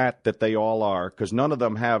 child, brat that they all are, because none of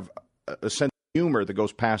them have a sense of humor that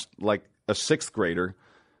goes past like a sixth grader.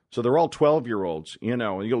 So they're all 12-year-olds, and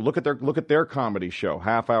you look at their comedy show,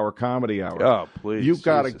 half-hour comedy hour. Oh, please. You've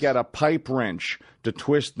got to get a pipe wrench to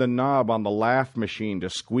twist the knob on the laugh machine to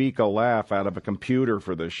squeak a laugh out of a computer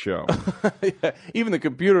for this show. Yeah, even the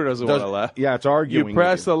computer doesn't want to laugh. Yeah, it's arguing. You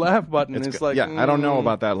press the laugh button, and it's like... Yeah, I don't know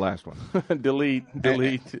about that last one. delete.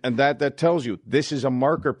 And that tells you this is a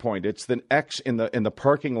marker point. It's the X in the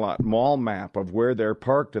parking lot mall map of where they're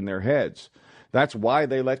parked in their heads. That's why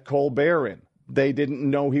they let Colbert in. They didn't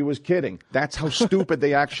know he was kidding. That's how stupid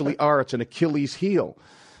they actually are. It's an Achilles heel.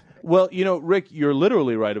 Well, Rick, you're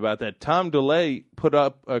literally right about that. Tom DeLay put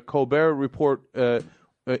up a Colbert Report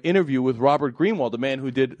interview with Robert Greenwald, the man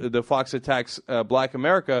who did the Fox Attacks Black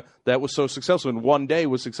America that was so successful, and one day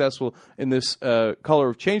was successful in this Color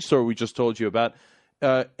of Change story we just told you about.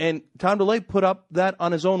 And Tom DeLay put up that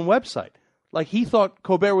on his own website. Like, he thought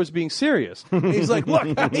Colbert was being serious. He's like, look,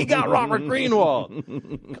 he got Robert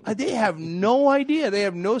Greenwald. They have no idea. They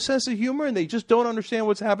have no sense of humor, and they just don't understand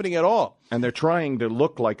what's happening at all. And they're trying to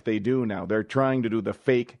look like they do now. They're trying to do the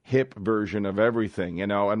fake, hip version of everything,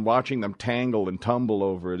 and watching them tangle and tumble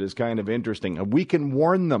over it is kind of interesting. And we can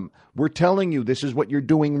warn them. We're telling you this is what you're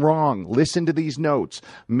doing wrong. Listen to these notes.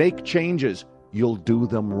 Make changes. You'll do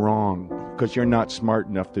them wrong because you're not smart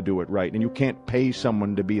enough to do it right. And you can't pay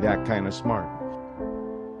someone to be that kind of smart.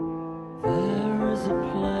 There is a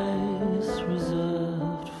place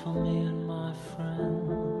reserved for me and my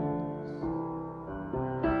friends.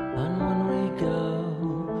 And when we go,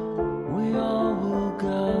 we all will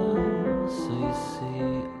go. So you see,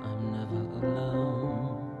 I'm never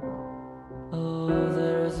alone. Oh,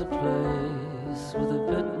 there is a place with a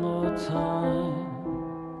bit more time.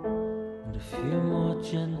 A few more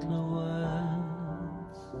gentler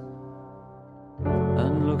words,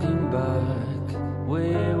 and looking back, we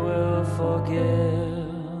will forgive.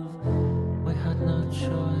 We had no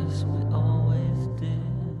choice, we always did.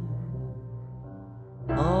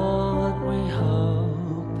 All that we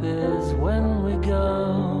hope is when we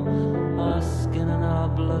go, our skin and our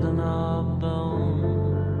blood and our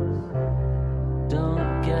bones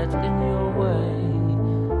don't get in your way,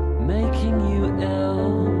 making you ill.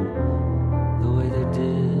 The way they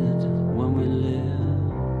did when we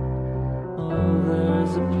lived. Oh,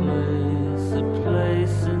 there's a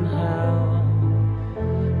place in hell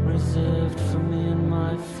reserved for me and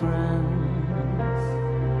my friends.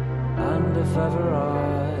 And if ever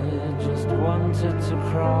I just wanted to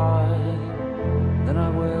cry, then I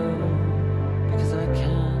will, because I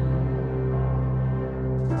can.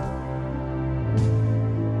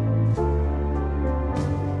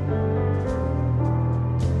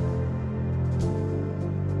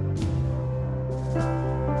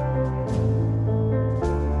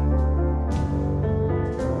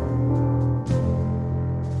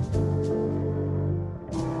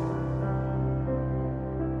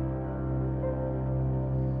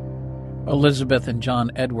 Elizabeth and John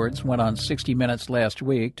Edwards went on 60 Minutes last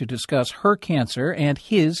week to discuss her cancer and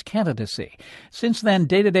his candidacy. Since then,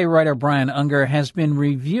 day-to-day writer Brian Unger has been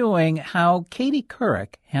reviewing how Katie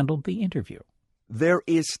Couric handled the interview. There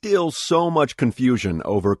is still so much confusion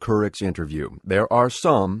over Couric's interview. There are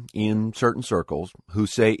some, in certain circles, who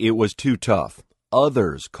say it was too tough.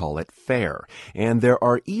 Others call it fair. And there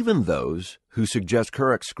are even those who suggest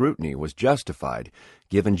Couric's scrutiny was justified,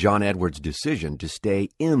 given John Edwards' decision to stay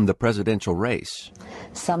in the presidential race.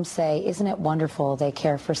 Some say, isn't it wonderful they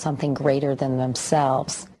care for something greater than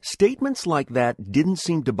themselves? Statements like that didn't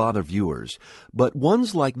seem to bother viewers, but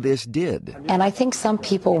ones like this did. And I think some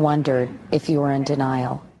people wondered if you were in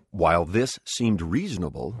denial. While this seemed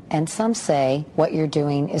reasonable, and some say what you're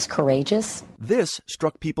doing is courageous, this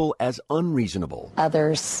struck people as unreasonable.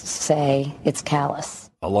 Others say it's callous.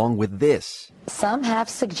 Along with this, some have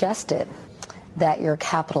suggested that you're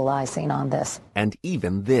capitalizing on this. And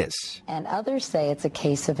even this. And others say it's a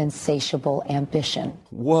case of insatiable ambition.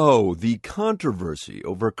 Whoa, the controversy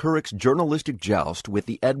over Couric's journalistic joust with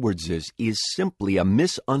the Edwardses is simply a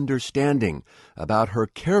misunderstanding about her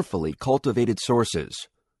carefully cultivated sources.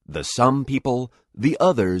 The some people, the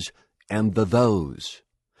others, and the those.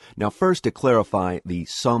 Now first to clarify the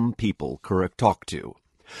some people Couric talked to.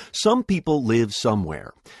 Some people live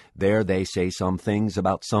somewhere. There they say some things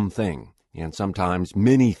about something, and sometimes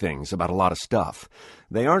many things about a lot of stuff.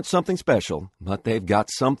 They aren't something special, but they've got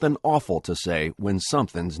something awful to say when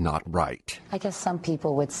something's not right. I guess some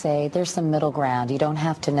people would say there's some middle ground. You don't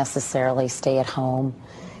have to necessarily stay at home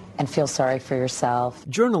and feel sorry for yourself.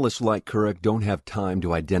 Journalists like Couric don't have time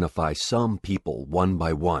to identify some people one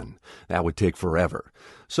by one. That would take forever.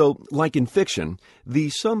 So, like in fiction, the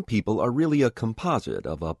some people are really a composite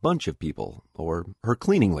of a bunch of people, or her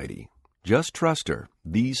cleaning lady. Just trust her.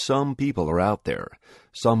 These some people are out there,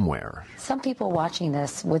 somewhere. Some people watching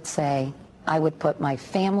this would say, I would put my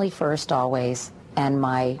family first always, and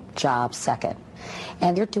my job second.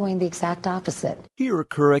 And you're doing the exact opposite. Here,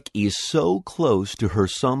 Couric is so close to her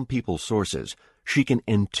some people sources, she can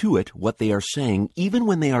intuit what they are saying even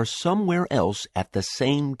when they are somewhere else at the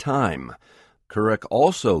same time. Couric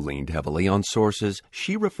also leaned heavily on sources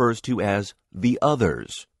she refers to as the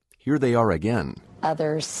others. Here they are again.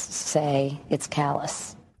 Others say it's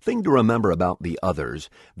callous. Thing to remember about the others,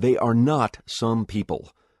 they are not some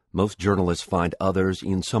people. Most journalists find others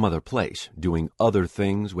in some other place, doing other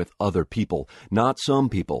things with other people, not some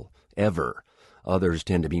people, ever. Others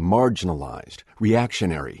tend to be marginalized,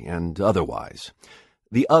 reactionary, and otherwise.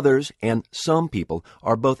 The others and some people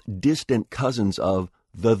are both distant cousins of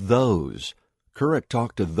the those. Couric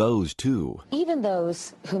talked to those, too. Even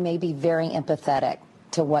those who may be very empathetic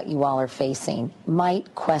to what you all are facing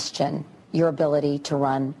might question your ability to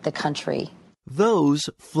run the country. Those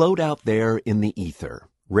float out there in the ether,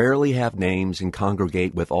 rarely have names and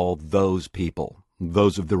congregate with all those people,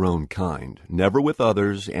 those of their own kind, never with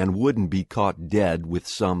others, and wouldn't be caught dead with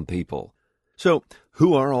some people. So,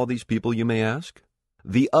 who are all these people, you may ask?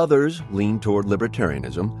 The others lean toward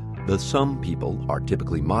libertarianism, the some people are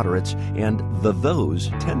typically moderates, and the those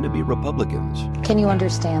tend to be Republicans. Can you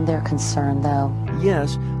understand their concern, though?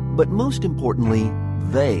 Yes, but most importantly,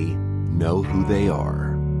 they know who they are.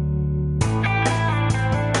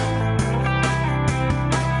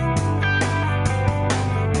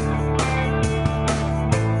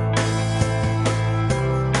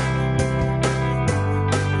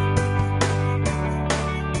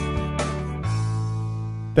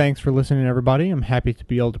 Thanks for listening, everybody. I'm happy to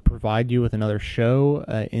be able to provide you with another show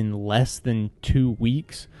in less than 2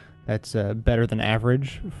 weeks. That's better than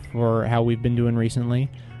average for how we've been doing recently.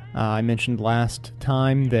 I mentioned last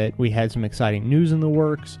time that we had some exciting news in the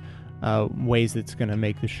works, ways that's going to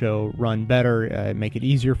make the show run better, make it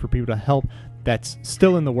easier for people to help. That's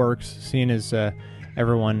still in the works, seeing as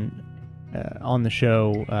everyone on the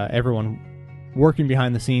show, everyone working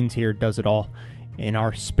behind the scenes here does it all in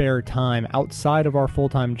our spare time outside of our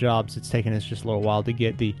full-time jobs. It's taken us just a little while to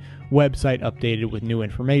get the website updated with new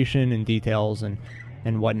information and details and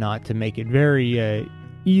whatnot to make it very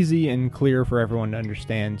easy and clear for everyone to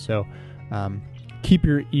understand. So keep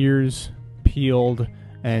your ears peeled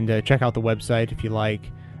and check out the website if you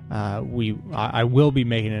like. I will be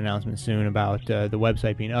making an announcement soon about the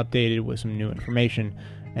website being updated with some new information,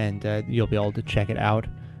 and you'll be able to check it out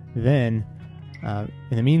then.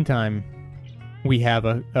 In the meantime, we have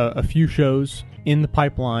a few shows in the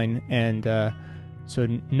pipeline, and so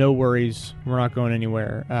no worries, we're not going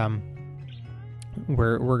anywhere.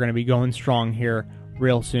 We're going to be going strong here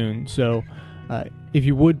real soon. So if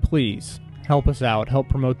you would please help us out, help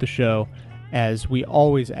promote the show, as we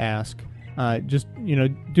always ask. Just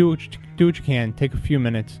do what you can. Take a few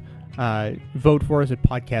minutes. Vote for us at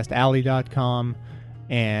podcastalley.com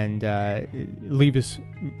and leave us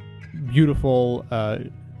beautiful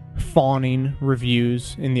fawning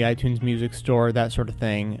reviews in the iTunes Music Store, that sort of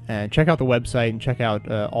thing. Check out the website and check out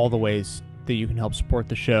all the ways that you can help support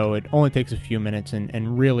the show. It only takes a few minutes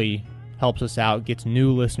and really helps us out, gets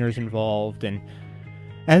new listeners involved, and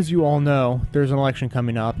As you all know, there's an election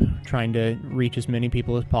coming up, trying to reach as many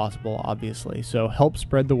people as possible, obviously. So help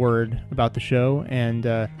spread the word about the show, and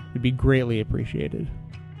it'd be greatly appreciated.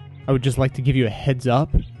 I would just like to give you a heads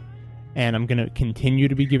up, and I'm going to continue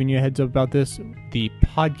to be giving you a heads up about this. The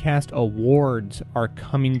podcast awards are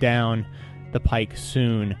coming down the pike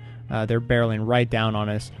soon. They're barreling right down on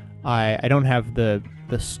us. I don't have the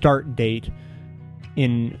start date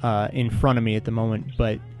in front of me at the moment,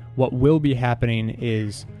 but what will be happening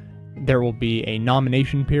is there will be a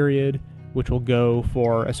nomination period, which will go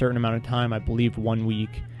for a certain amount of time, I believe 1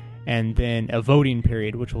 week, and then a voting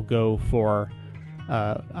period, which will go for,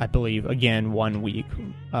 I believe, again, 1 week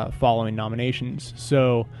following nominations.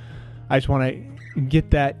 So I just want to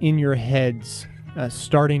get that in your heads,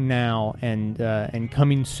 starting now and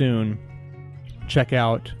coming soon. Check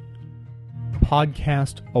out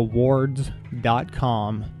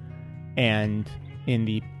podcastawards.com, and in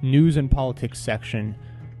the news and politics section,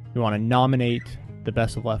 you want to nominate the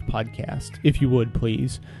Best of Left podcast, if you would,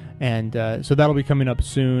 please. And so that'll be coming up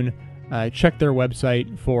soon. Check their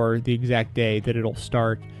website for the exact day that it'll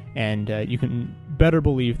start, and you can better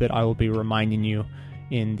believe that I will be reminding you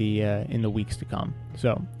in the weeks to come.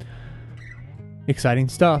 So exciting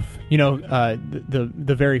stuff. You know,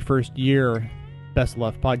 the very first year Best of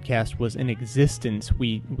Left podcast was in existence,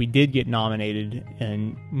 we did get nominated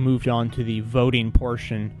and moved on to the voting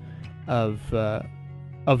portion of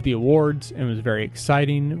the awards, and it was very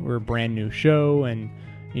exciting. We're a brand new show, and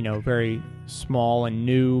you know, very small and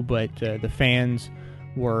new, but the fans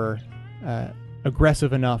were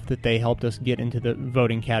aggressive enough that they helped us get into the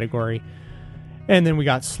voting category. And then we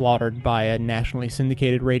got slaughtered by a nationally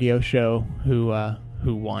syndicated radio show who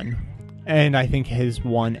won. And I think has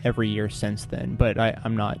won every year since then, but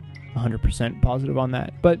I'm not 100% positive on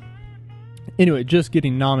that. But anyway, just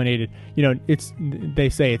getting nominated, you know, they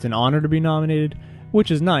say it's an honor to be nominated,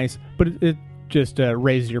 which is nice, but it just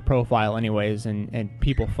raises your profile anyways, and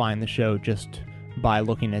people find the show just by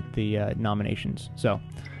looking at the nominations. So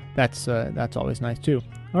that's always nice too.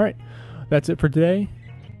 All right, that's it for today.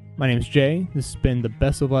 My name is Jay. This has been the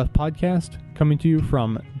Best of Left podcast, coming to you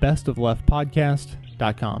from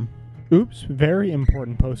bestofleftpodcast.com. Oops, very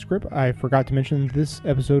important postscript. I forgot to mention this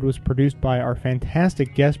episode was produced by our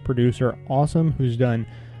fantastic guest producer, Awesome, who's done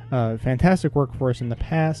fantastic work for us in the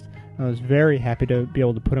past. I was very happy to be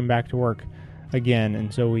able to put him back to work again,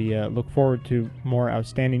 and so we look forward to more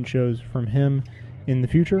outstanding shows from him in the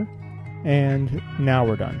future. And now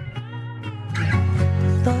we're done.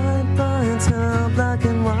 It's now black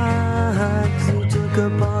and white, 'cause you took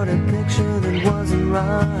apart a picture that wasn't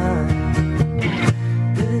right.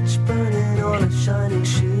 Pitch burning on a shining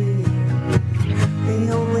sheet,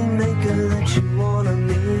 the only maker that you wanna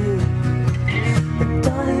meet. A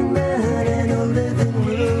dying man in a living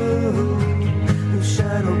room, whose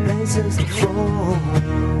shadow paces the floor,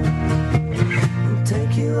 will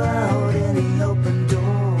take you out any open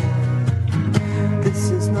door.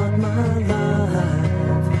 This is not my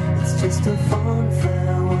life, it's just a fond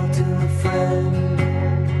farewell to a friend.